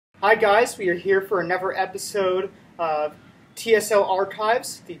Hi guys, we are here for another episode of TSL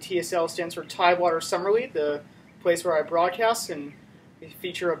Archives. The TSL stands for Tidewater Summer League, the place where I broadcast, and we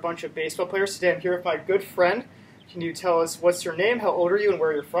feature a bunch of baseball players. Today I'm here with my good friend. Can you tell us what's your name, how old are you, and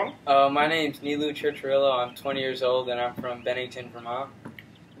where you're from? My name's Nilu Chirchirillo. I'm 20 years old, and I'm from Bennington, Vermont.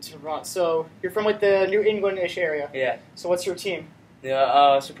 Vermont. So you're from like the New England-ish area. Yeah. So what's your team?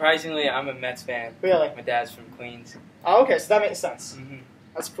 Yeah. Surprisingly, I'm a Mets fan. Really? My dad's from Queens. Oh, okay. So that makes sense. Mm-hmm.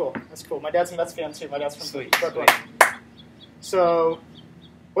 That's cool. That's cool. My dad's a Mets fan too. My dad's from Sweet. Brooklyn. So,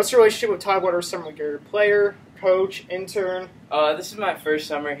 what's your relationship with Tidewater Summer League? You're a player, coach, intern? This is my first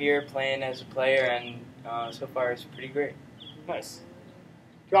summer here playing as a player, and so far it's pretty great. Nice.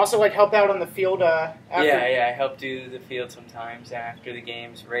 You also like help out on the field after? Yeah. I help do the field sometimes after the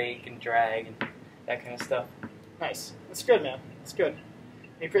games, rake and drag and that kind of stuff. Nice. That's good, man. That's good.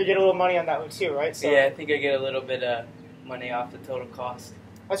 You get a little money on that one too, right? So, yeah, I think I get a little bit of money off the total cost.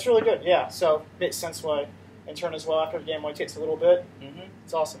 That's really good. Yeah. So it makes sense why intern as well after the game only takes a little bit. Mm-hmm.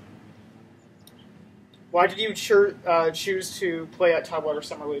 It's awesome. Why did you choose to play at Tidewater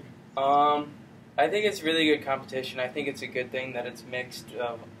Summer League? I think it's really good competition. I think it's a good thing that it's mixed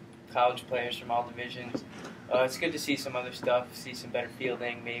of college players from all divisions. It's good to see some other stuff, see some better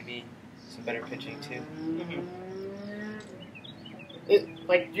fielding, maybe some better pitching too. Mm-hmm.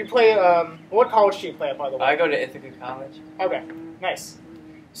 You play. What college do you play at, by the way? I go to Ithaca College. Okay, nice.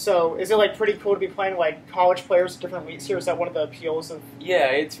 So, is it like pretty cool to be playing like college players at different leagues here? Is that one of the appeals of? Yeah,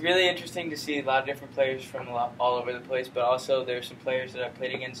 it's really interesting to see a lot of different players from all over the place. But also, there's some players that I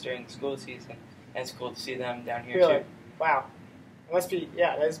played against during the school season, and it's cool to see them down here Really? too. Wow, it must be.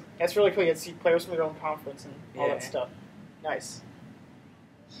 Yeah, that's really cool. You get to see players from your own conference and all that stuff. Nice.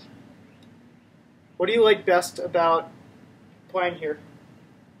 What do you like best about playing here?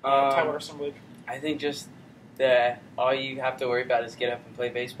 Tidewater Summer League. I think just that all you have to worry about is get up and play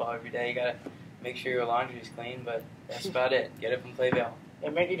baseball every day. You gotta make sure your laundry's clean, but that's about it. Get up and play ball. Yeah,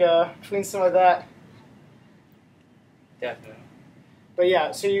 might need to clean some of that. Definitely. But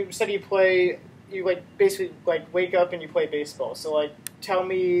yeah, so you said you basically wake up and you play baseball. So tell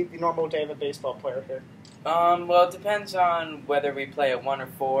me the normal day of a baseball player here. Well, it depends on whether we play at 1 or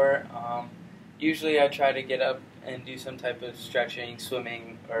 4. Usually I try to get up and do some type of stretching,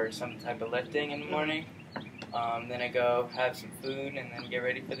 swimming, or some type of lifting in the morning. Then I go have some food and then get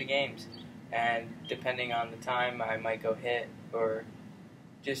ready for the games. And depending on the time, I might go hit or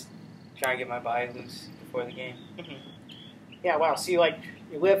just try and get my body loose before the game. Mm-hmm. Yeah, wow. So you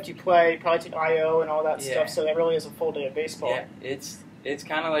lift, you play, probably take IO and all that stuff. So that really is a full day of baseball. Yeah, it's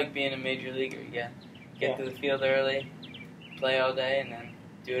kind of like being a major leaguer. Yeah, get to the field early, play all day, and then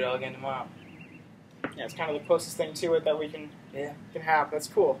do it all again tomorrow. Yeah, it's kind of the closest thing to it that we can have. That's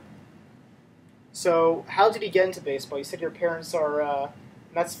cool. So, how did you get into baseball? You said your parents are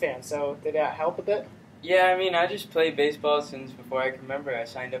Mets fans, so did that help a bit? Yeah, I mean, I just played baseball since before I can remember. I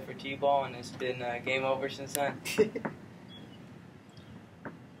signed up for T-ball, and it's been game over since then.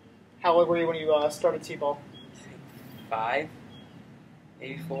 How old were you when you started T-ball? 5,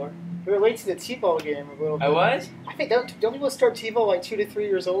 maybe 4. You were late to the T-ball game a little bit. I was? I think don't people start T-ball 2 to 3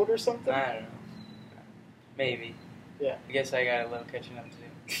 years old or something? I don't know. Maybe. Yeah. I guess I got a little catching up to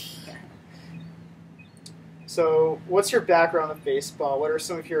do. So, what's your background with baseball? What are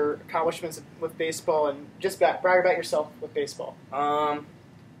some of your accomplishments with baseball, and just brag about yourself with baseball?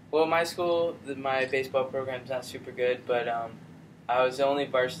 Well, my school, my baseball program's not super good, but I was the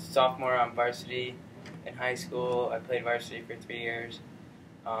only sophomore on varsity in high school. I played varsity for 3 years.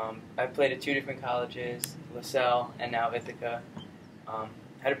 I played at 2 different colleges, LaSalle and now Ithaca.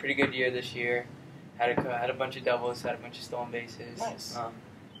 Had a pretty good year this year. Had a bunch of doubles, had a bunch of stolen bases. Nice.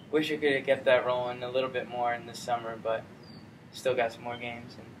 Wish I could have kept that rolling a little bit more in the summer, but still got some more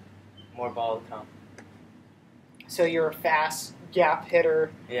games and more ball to come. So you're a fast gap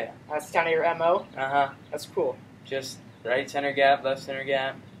hitter. Yeah. That's kind of your MO? Uh-huh. That's cool. Just right center gap, left center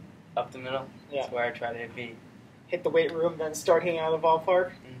gap, up the middle. Yeah. That's where I try to be. Hit the weight room, then start hitting out of the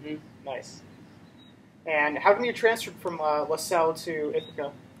ballpark? Mm-hmm. Nice. And how come you transferred from LaSalle to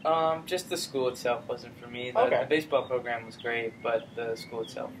Ithaca? Just the school itself wasn't for me. The baseball program was great, but the school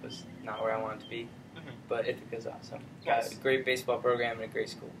itself was not where I wanted to be. Mm-hmm. But Ithaca's awesome. Nice. Got a great baseball program and a great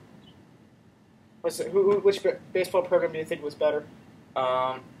school. Which baseball program do you think was better?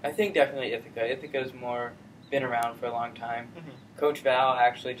 I think definitely Ithaca. Ithaca's been around for a long time. Mm-hmm. Coach Val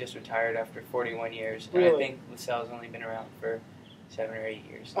actually just retired after 41 years. Really? And I think LaSalle's only been around for 7 or 8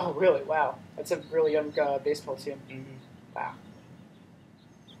 years. Oh, really? Wow. That's a really young baseball team. Mm-hmm. Wow.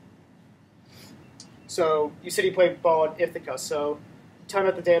 So, you said you played ball at Ithaca, so tell me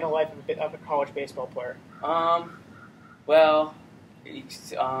about the day in the life of a college baseball player. Well,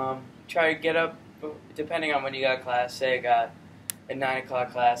 Try to get up, depending on when you got class. Say I got a 9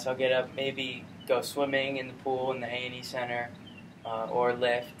 o'clock class, I'll get up, maybe go swimming in the pool in the A&E Center, or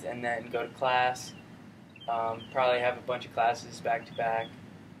lift, and then go to class. Probably have a bunch of classes back to back,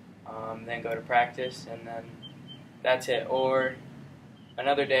 then go to practice, and then that's it. Or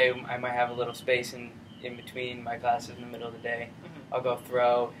another day, I might have a little space in between my classes in the middle of the day. Mm-hmm. I'll go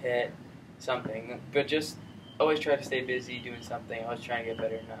throw, hit, something. But just always try to stay busy doing something. Always trying to get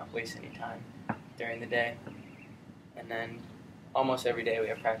better and not waste any time during the day. And then almost every day we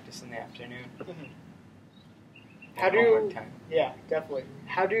have practice in the afternoon. Mm-hmm. Homework time. Yeah, definitely.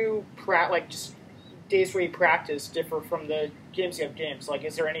 How do just days where you practice differ from the games you have games? Like,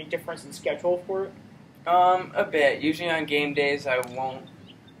 is there any difference in schedule for it? A bit. Usually on game days I won't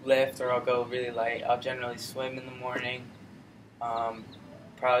lift or I'll go really light. I'll generally swim in the morning.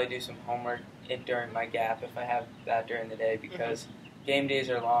 Probably do some homework during my gap if I have that during the day, because game days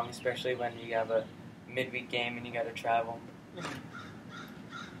are long, especially when you have a midweek game and you got to travel. Mm-hmm.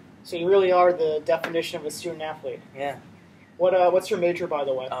 So you really are the definition of a student athlete. Yeah. What's your major, by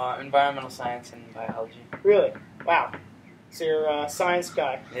the way? Environmental science and biology. Really? Wow. So you're a science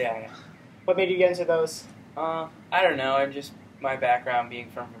guy. Yeah. What made you get into those? I don't know. I'm just, my background being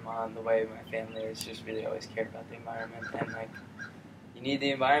from Vermont, the way my family is, just really always cared about the environment, and like, you need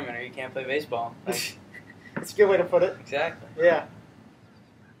the environment or you can't play baseball. Like, that's a good way to put it. Exactly. Yeah.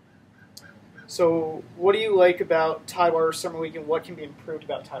 So, what do you like about Tidewater Summer League, and what can be improved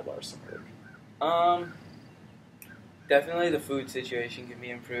about Tidewater Summer League? Definitely the food situation can be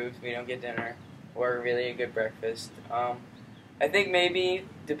improved. We don't get dinner or really a good breakfast. I think maybe,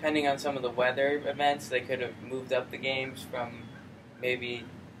 depending on some of the weather events, they could have moved up the games from maybe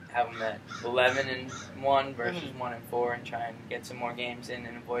have them at 11 and 1 versus 1 and 4, and try and get some more games in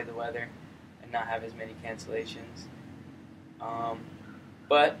and avoid the weather and not have as many cancellations.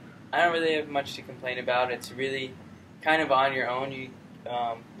 But I don't really have much to complain about. It's really kind of on your own.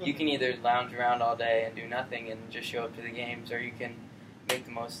 You can either lounge around all day and do nothing and just show up to the games, or you can make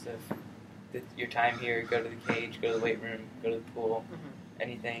the most of your time here, go to the cage, go to the weight room, go to the pool,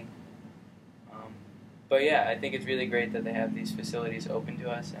 anything. But yeah, I think it's really great that they have these facilities open to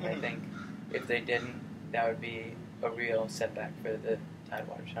us, and I think if they didn't, that would be a real setback for the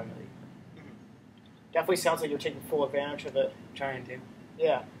Tidewater Summer League. Definitely sounds like you're taking full advantage of it. Trying to.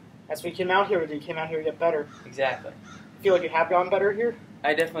 Yeah. That's what you came out here to do. You came out here to get better. Exactly. Feel like you have gotten better here?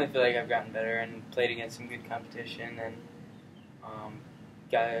 I definitely feel like I've gotten better and played against some good competition, and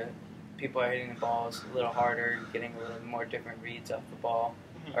people are hitting the balls a little harder, getting a little more different reads off the ball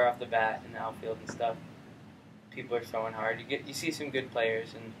or off the bat in the outfield and stuff. People are throwing hard. You see some good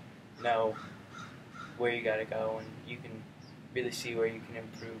players and know where you got to go, and you can really see where you can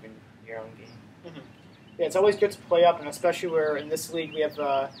improve in your own game. Yeah, it's always good to play up, and especially where in this league we have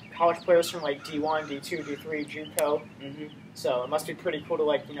college players from like D1, D2, D3, JUCO. So it must be pretty cool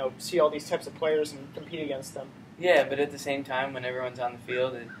to see all these types of players and compete against them. Yeah, but at the same time, when everyone's on the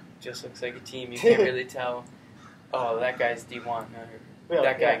field, it just looks like a team. You can't really tell, oh, that guy's D1, or really?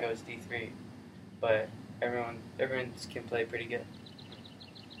 That guy goes D3. But everyone can play pretty good.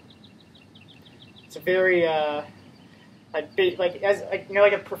 It's a very like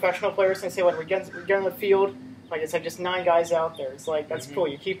a professional player can say, when we get on the field, it's like just 9 guys out there. It's like, that's cool.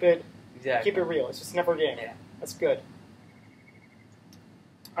 You keep it real. It's just never a game. Yeah. That's good.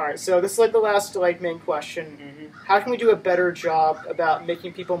 All right, so this is the last main question. How can we do a better job about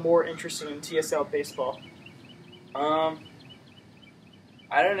making people more interested in TSL baseball? I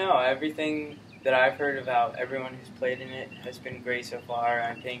don't know. Everything that I've heard about everyone who's played in it has been great so far.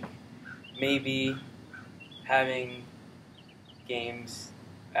 I think maybe having games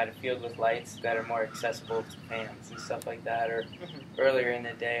at a field with lights that are more accessible to fans and stuff like that, or earlier in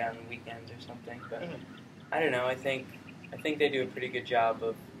the day on weekends or something. But I don't know. I think they do a pretty good job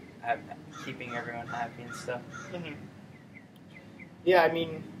of keeping everyone happy and stuff. Yeah, I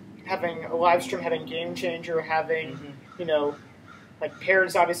mean, having a live stream, having Game Changer, having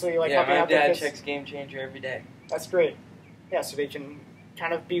parents obviously helping out. My dad checks Game Changer every day. That's great. Yeah, so they can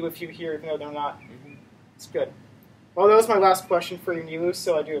kind of be with you here even though they're not. It's good. Well, that was my last question for you, Nilu,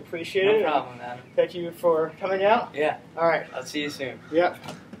 so I do appreciate it. No problem, Adam. Thank you for coming out. Yeah. All right. I'll see you soon. Yeah.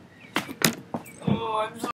 Oh, I'm so